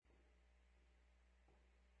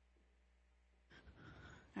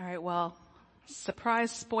All right, well,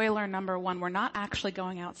 surprise spoiler number one, we're not actually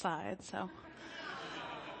going outside, so.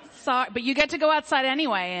 Sorry, but you get to go outside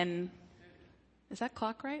anyway, and is that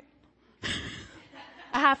clock right?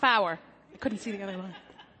 A half hour. I couldn't see the other one.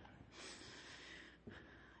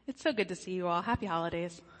 It's so good to see you all. Happy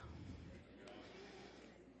holidays.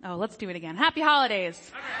 Oh, let's do it again. Happy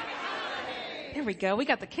holidays. Happy holidays. There we go. We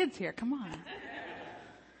got the kids here. Come on.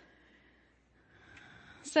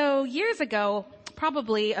 So years ago,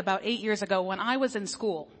 probably about 8 years ago, when I was in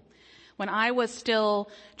school, when I was still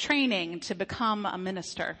training to become a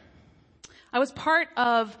minister, I was part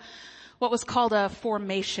of what was called a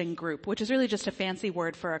formation group, which is really just a fancy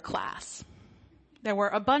word for a class. There were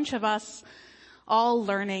a bunch of us all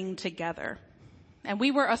learning together. And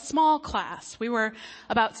we were a small class. We were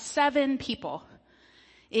about 7 people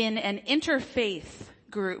in an interfaith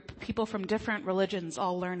group, people from different religions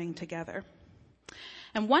all learning together.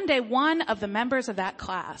 And one day, one of the members of that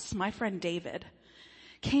class, my friend David,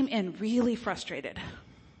 came in really frustrated.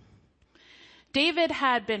 David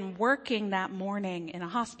had been working that morning in a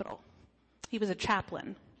hospital. He was a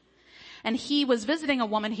chaplain. And he was visiting a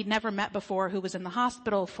woman he'd never met before who was in the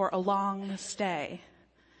hospital for a long stay.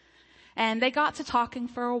 And they got to talking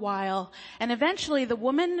for a while, and eventually the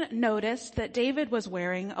woman noticed that David was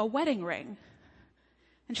wearing a wedding ring.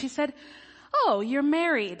 And she said, "Oh, you're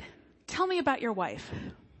married. Tell me about your wife."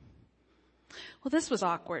 Well, this was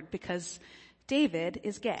awkward because David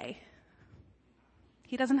is gay.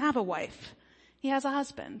 He doesn't have a wife. He has a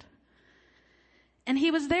husband. And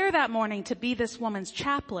he was there that morning to be this woman's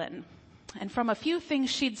chaplain. And from a few things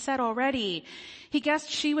she'd said already, he guessed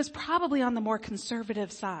she was probably on the more conservative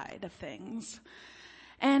side of things.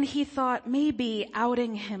 And he thought maybe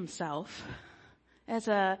outing himself as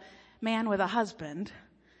a man with a husband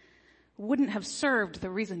wouldn't have served the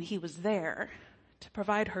reason he was there, to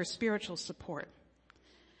provide her spiritual support.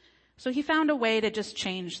 So he found a way to just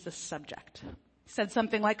change the subject. He said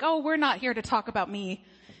something like, "Oh, we're not here to talk about me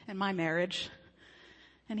and my marriage."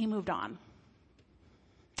 And he moved on.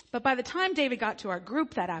 But by the time David got to our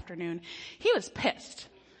group that afternoon, he was pissed.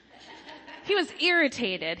 He was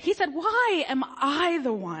irritated. He said, "Why am I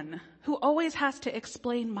the one who always has to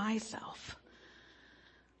explain myself?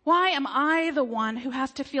 Why am I the one who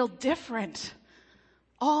has to feel different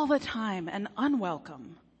all the time and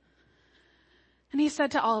unwelcome?" And he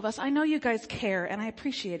said to all of us, "I know you guys care and I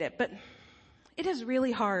appreciate it, but it is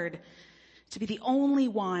really hard to be the only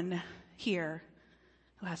one here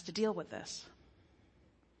who has to deal with this."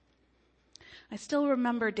 I still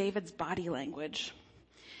remember David's body language.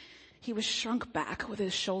 He was shrunk back with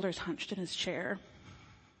his shoulders hunched in his chair.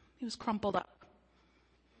 He was crumpled up.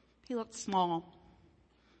 He looked small.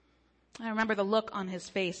 I remember the look on his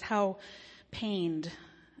face, how pained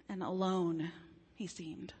and alone he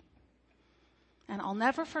seemed. And I'll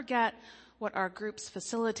never forget what our group's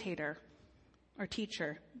facilitator, our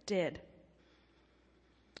teacher, did.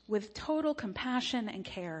 With total compassion and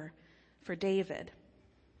care for David,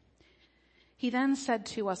 he then said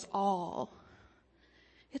to us all,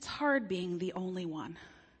 "It's hard being the only one,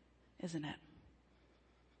 isn't it?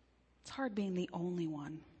 It's hard being the only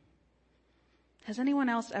one. Has anyone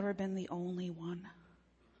else ever been the only one?"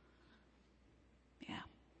 Yeah.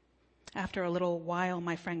 After a little while,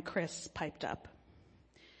 my friend Chris piped up.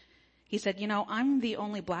 He said, "I'm the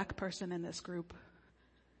only black person in this group.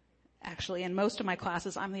 Actually, in most of my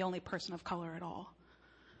classes, I'm the only person of color at all.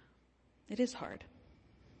 It is hard."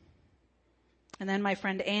 And then my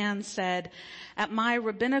friend Anne said, "At my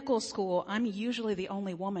rabbinical school, I'm usually the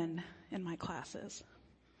only woman in my classes.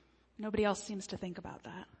 Nobody else seems to think about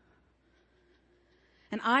that."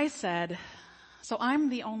 And I said, "So I'm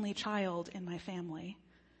the only child in my family,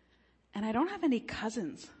 and I don't have any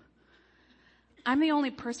cousins. I'm the only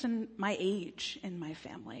person my age in my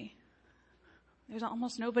family. There's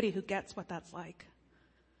almost nobody who gets what that's like."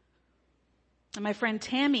 And my friend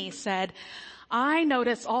Tammy said, "I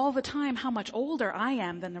notice all the time how much older I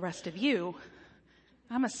am than the rest of you.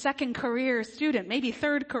 I'm a second career student, maybe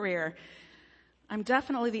third career. I'm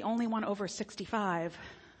definitely the only one over 65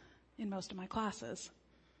 in most of my classes."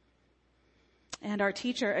 And our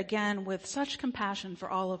teacher, again, with such compassion for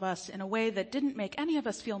all of us in a way that didn't make any of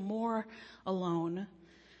us feel more alone,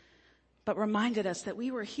 but reminded us that we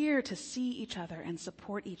were here to see each other and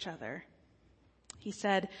support each other. He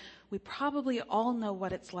said, "We probably all know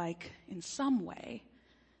what it's like in some way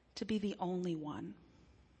to be the only one.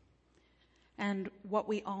 And what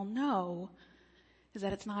we all know is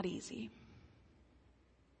that it's not easy."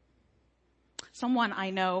 Someone I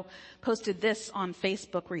know posted this on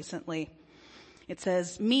Facebook recently. It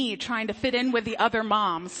says, "Me trying to fit in with the other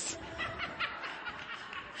moms."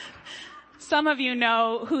 Some of you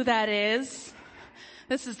know who that is.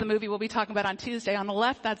 This is the movie we'll be talking about on Tuesday. On the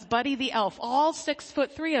left, that's Buddy the Elf, all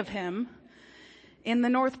 6'3" of him in the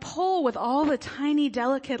North Pole with all the tiny,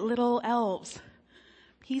 delicate little elves.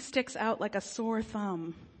 He sticks out like a sore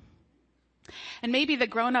thumb. And maybe the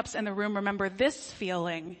grown-ups in the room remember this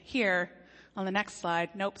feeling here on the next slide.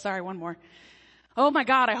 Nope, sorry, one more. Oh my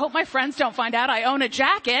God, I hope my friends don't find out I own a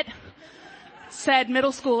jacket, said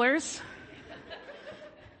middle schoolers.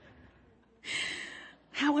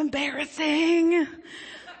 How embarrassing.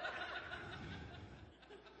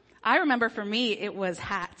 I remember for me, it was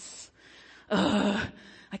hats. Ugh,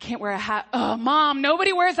 I can't wear a hat. Mom,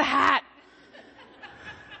 nobody wears a hat.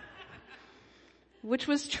 Which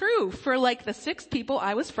was true for like the 6 people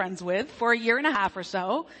I was friends with for a year and a half or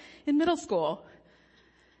so in middle school.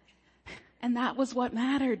 And that was what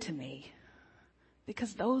mattered to me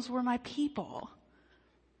because those were my people.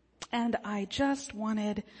 And I just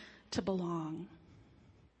wanted to belong,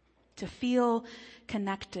 to feel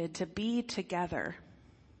connected, to be together,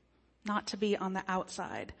 not to be on the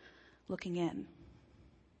outside looking in.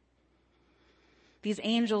 These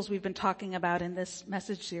angels we've been talking about in this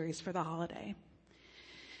message series for the holiday.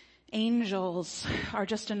 Angels are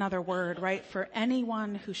just another word, right, for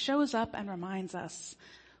anyone who shows up and reminds us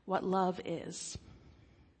what love is,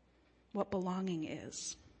 what belonging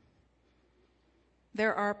is.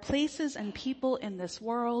 There are places and people in this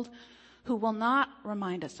world who will not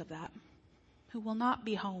remind us of that, who will not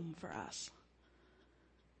be home for us.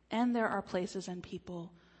 And there are places and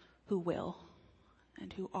people who will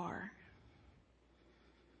and who are.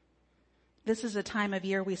 This is a time of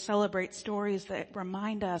year we celebrate stories that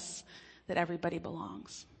remind us that everybody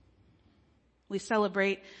belongs. We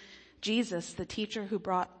celebrate Jesus, the teacher who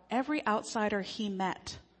brought every outsider he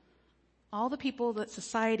met, all the people that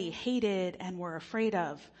society hated and were afraid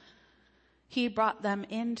of, he brought them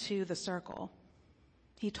into the circle.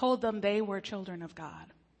 He told them they were children of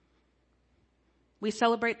God. We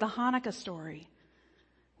celebrate the Hanukkah story,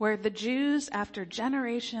 where the Jews, after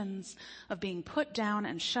generations of being put down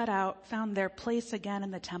and shut out, found their place again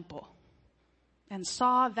in the temple and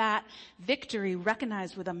saw that victory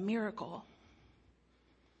recognized with a miracle.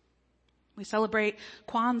 We celebrate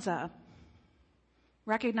Kwanzaa,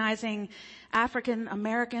 recognizing African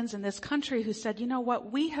Americans in this country who said, you know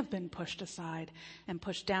what, we have been pushed aside and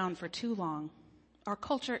pushed down for too long. Our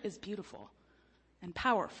culture is beautiful and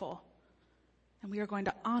powerful, and we are going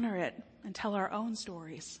to honor it and tell our own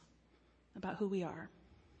stories about who we are.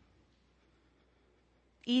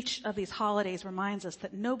 Each of these holidays reminds us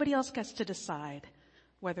that nobody else gets to decide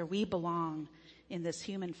whether we belong in this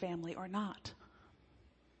human family or not.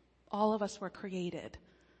 All of us were created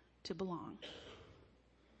to belong.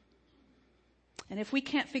 And if we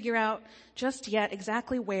can't figure out just yet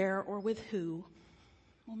exactly where or with who,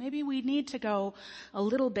 well, maybe we need to go a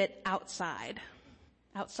little bit outside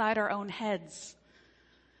our own heads,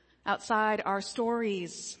 outside our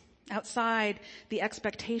stories, outside the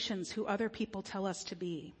expectations who other people tell us to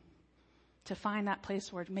be, to find that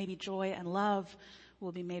place where maybe joy and love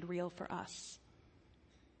will be made real for us.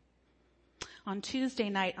 On Tuesday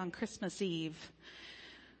night, on Christmas Eve,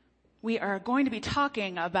 we are going to be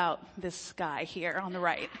talking about this guy here on the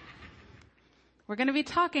right. We're going to be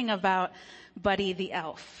talking about Buddy the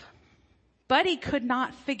Elf. Buddy could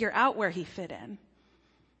not figure out where he fit in,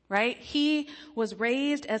 right? He was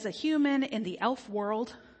raised as a human in the elf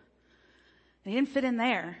world, and he didn't fit in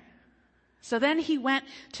there. So then he went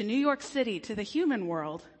to New York City, to the human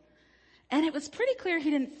world, and it was pretty clear he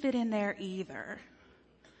didn't fit in there either.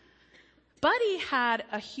 Buddy had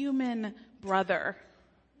a human brother.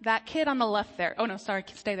 That kid on the left there. Oh no, sorry,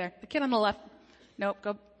 stay there. The kid on the left. Nope,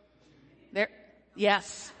 go there.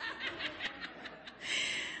 Yes.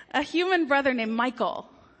 A human brother named Michael.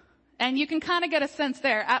 And you can kind of get a sense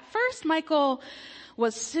there. At first, Michael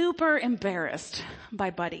was super embarrassed by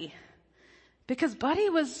Buddy because Buddy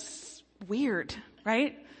was weird,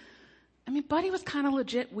 right? I mean, Buddy was kind of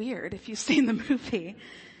legit weird if you've seen the movie.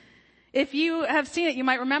 If you have seen it, you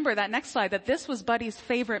might remember that next slide, that this was Buddy's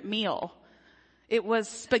favorite meal. It was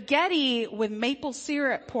spaghetti with maple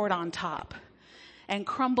syrup poured on top and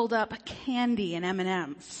crumbled up candy and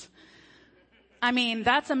M&Ms. I mean,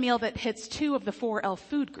 that's a meal that hits 2 of the 4 elf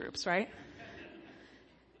food groups, right?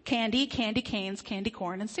 Candy, candy canes, candy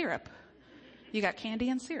corn, and syrup. You got candy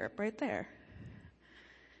and syrup right there.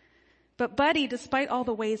 But Buddy, despite all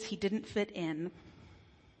the ways he didn't fit in,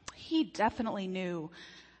 he definitely knew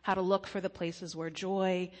how to look for the places where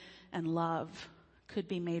joy and love could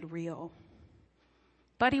be made real.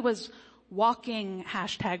 Buddy was walking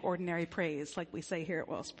 #ordinary praise, like we say here at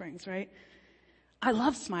Wellsprings, right? I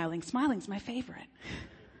love smiling. Smiling's my favorite.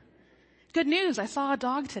 Good news, I saw a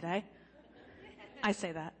dog today. I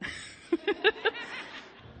say that.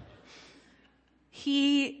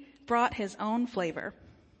 He brought his own flavor.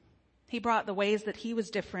 He brought the ways that he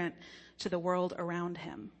was different to the world around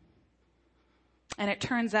him. And it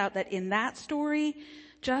turns out that in that story,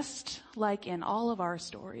 just like in all of our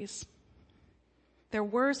stories, there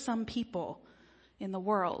were some people in the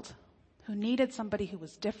world who needed somebody who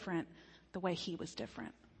was different the way he was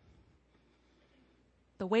different.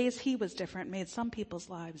 The ways he was different made some people's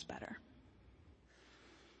lives better.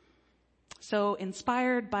 So,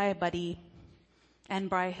 inspired by a buddy and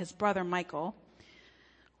by his brother Michael,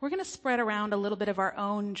 we're going to spread around a little bit of our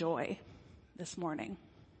own joy this morning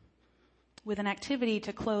with an activity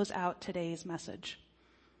to close out today's message.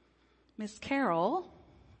 Miss Carol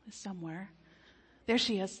is somewhere. There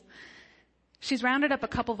she is. She's rounded up a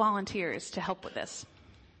couple volunteers to help with this.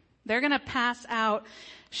 They're going to pass out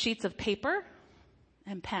sheets of paper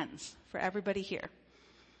and pens for everybody here.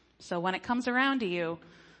 So when it comes around to you,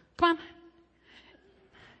 come on.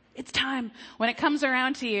 It's time. When it comes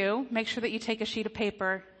around to you, make sure that you take a sheet of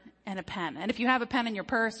paper and a pen. And if you have a pen in your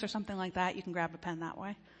purse or something like that, you can grab a pen that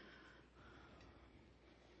way.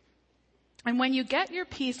 And when you get your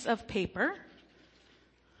piece of paper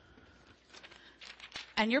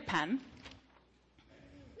and your pen,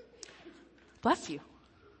 bless you.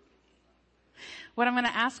 What I'm going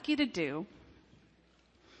to ask you to do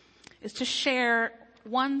is to share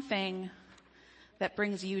one thing that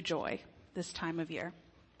brings you joy this time of year.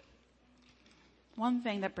 One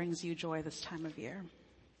thing that brings you joy this time of year.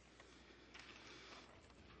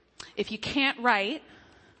 If you can't write,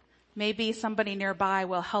 maybe somebody nearby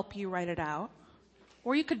will help you write it out.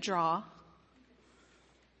 Or you could draw.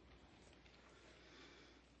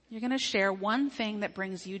 You're going to share one thing that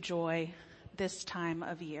brings you joy this time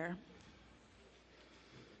of year.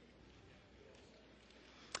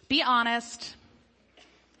 Be honest.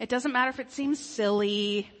 It doesn't matter if it seems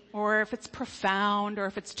silly or if it's profound or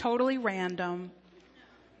if it's totally random.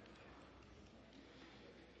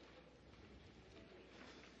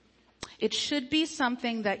 It should be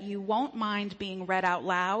something that you won't mind being read out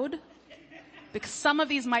loud, because some of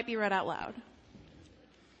these might be read out loud.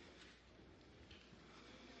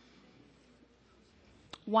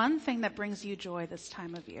 One thing that brings you joy this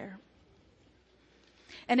time of year.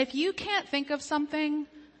 And if you can't think of something,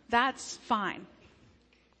 that's fine.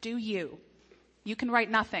 Do you. You can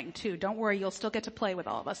write nothing too. Don't worry, you'll still get to play with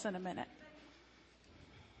all of us in a minute.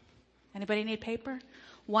 Anybody need paper?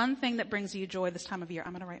 One thing that brings you joy this time of year.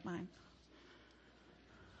 I'm going to write mine.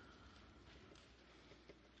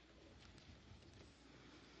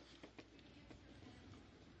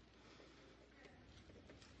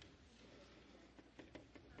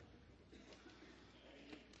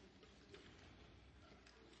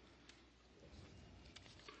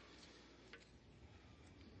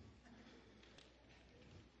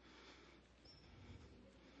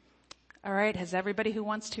 All right, has everybody who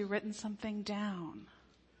wants to written something down?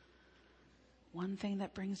 One thing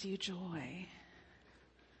that brings you joy.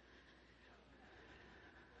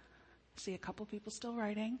 See a couple people still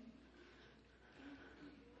writing.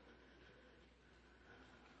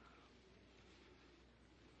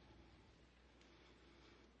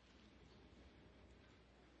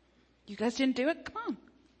 You guys didn't do it? Come on.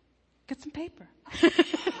 Get some paper.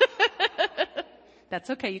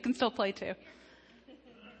 That's okay. You can still play too.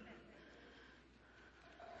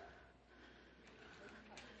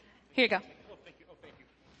 Here you go. Oh, thank you. Oh, thank you.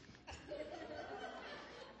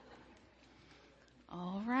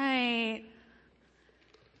 All right.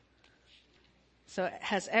 So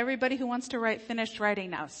has everybody who wants to write finished writing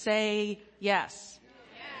now? Say yes.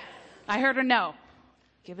 Yes. I heard a no.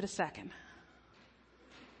 Give it a second.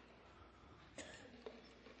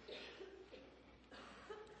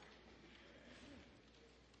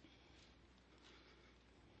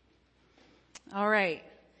 All right.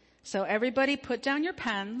 So everybody put down your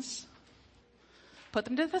pens, put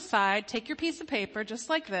them to the side, take your piece of paper just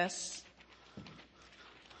like this,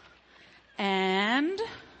 and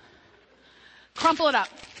crumple it up.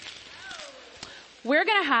 We're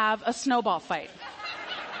going to have a snowball fight.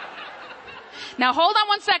 Now hold on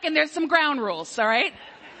one second, there's some ground rules, all right?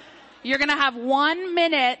 You're going to have 1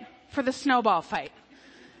 minute for the snowball fight.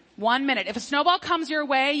 1 minute. If a snowball comes your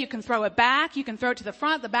way, you can throw it back. You can throw it to the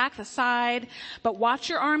front, the back, the side. But watch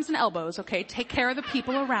your arms and elbows, okay? Take care of the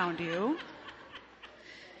people around you.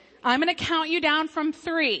 I'm going to count you down from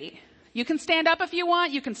 3. You can stand up if you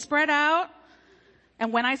want. You can spread out.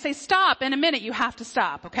 And when I say stop in a minute, you have to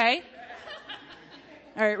stop, okay?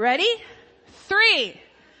 All right, ready? 3,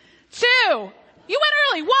 2, you went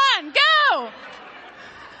early. 1, go!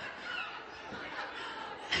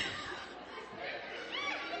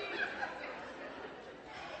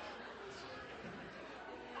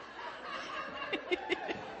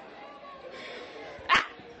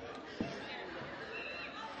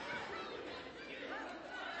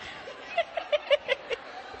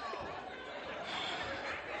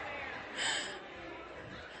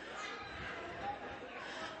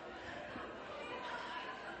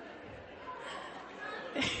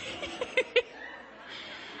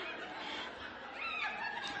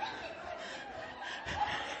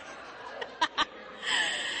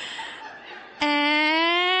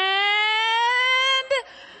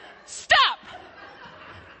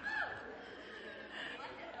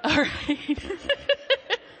 right.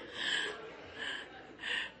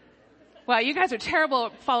 Wow, you guys are terrible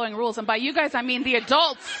at following rules. And by you guys, I mean the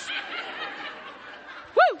adults.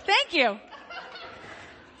 Woo, thank you.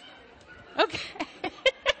 Okay.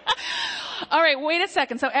 All right, wait a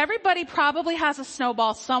second. So everybody probably has a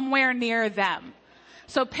snowball somewhere near them.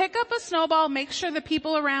 So pick up a snowball, make sure the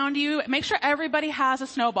people around you, make sure everybody has a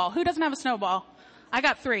snowball. Who doesn't have a snowball? I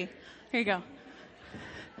got 3. Here you go.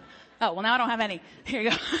 Oh, well now I don't have any. Here you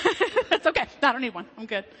go. That's okay. I don't need one. I'm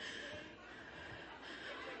good.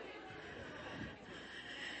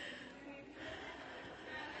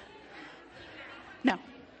 No.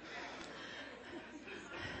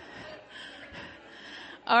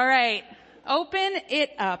 All right. Open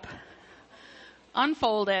it up.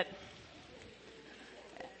 Unfold it.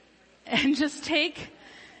 And just take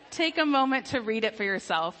a moment to read it for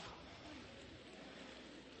yourself.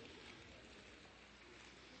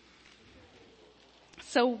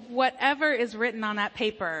 So whatever is written on that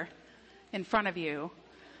paper in front of you,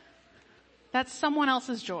 that's someone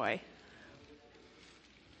else's joy.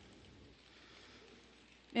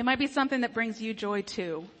 It might be something that brings you joy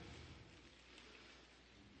too.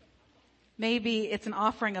 Maybe it's an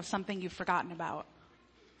offering of something you've forgotten about.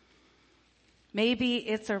 Maybe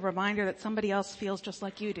it's a reminder that somebody else feels just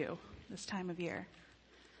like you do this time of year.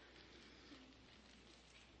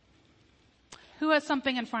 Who has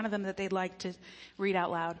something in front of them that they'd like to read out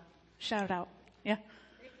loud? Shout it out. Yeah?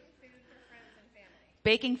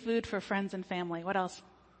 Baking food for friends and family. What else?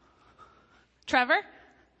 Trevor?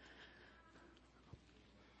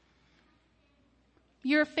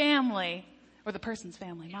 Your family. Or the person's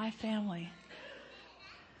family. My family.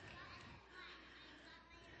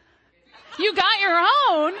 You got your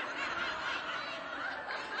own.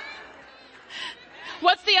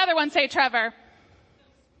 What's the other one say, Trevor?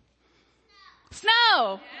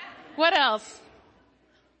 Snow. What else?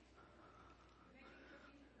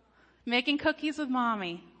 Making cookies with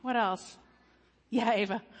mommy. What else? Yeah,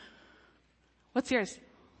 Ava. What's yours?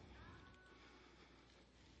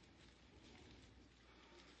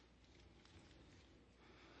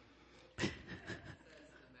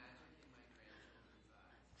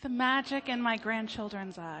 The magic in my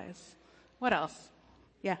grandchildren's eyes. What else?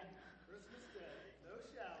 Yeah. Christmas Day, no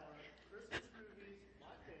shower, Christmas movies,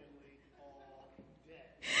 my family, all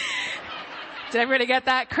day. Did everybody get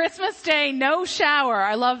that? Christmas Day, no shower.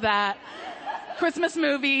 I love that. Christmas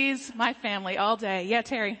movies, my family, all day. Yeah,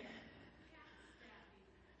 Terry.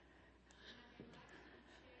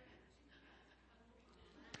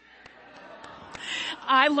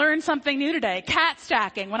 I learned something new today. Cat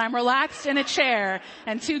stacking, when I'm relaxed in a chair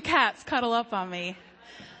and 2 cats cuddle up on me.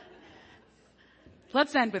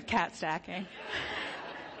 Let's end with cat stacking.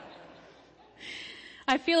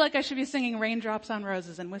 I feel like I should be singing Raindrops on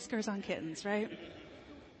Roses and Whiskers on Kittens, right?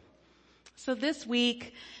 So this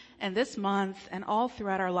week and this month and all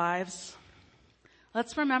throughout our lives,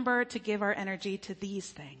 let's remember to give our energy to these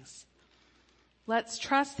things. Let's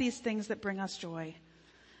trust these things that bring us joy.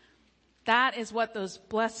 That is what those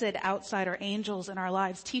blessed outsider angels in our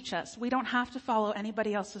lives teach us. We don't have to follow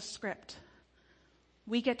anybody else's script.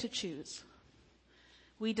 We get to choose.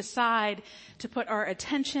 We decide to put our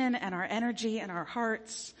attention and our energy and our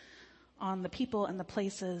hearts on the people and the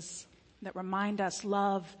places that remind us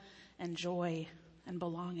love and joy and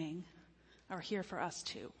belonging are here for us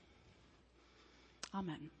too.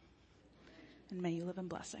 Amen. And may you live in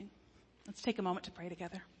blessing. Let's take a moment to pray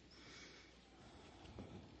together.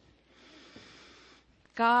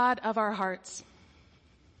 God of our hearts,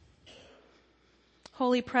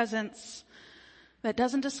 holy presence that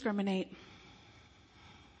doesn't discriminate,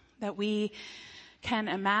 that we can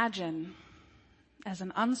imagine as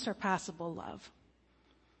an unsurpassable love,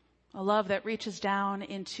 a love that reaches down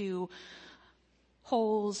into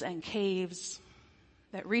holes and caves,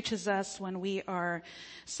 that reaches us when we are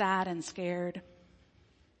sad and scared,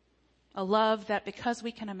 a love that because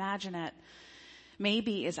we can imagine it,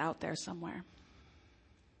 maybe is out there somewhere.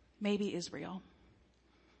 Maybe is real.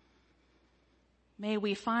 May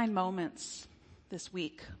we find moments this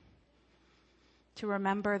week to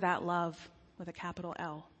remember that love with a capital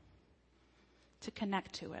L, to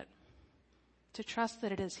connect to it, to trust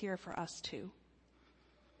that it is here for us too.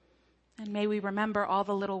 And may we remember all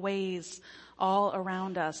the little ways all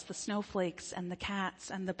around us, the snowflakes and the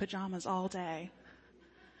cats and the pajamas all day,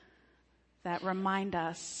 that remind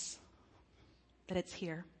us that it's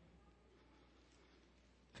here.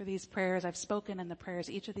 For these prayers I've spoken and the prayers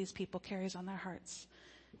each of these people carries on their hearts,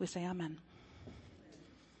 we say amen.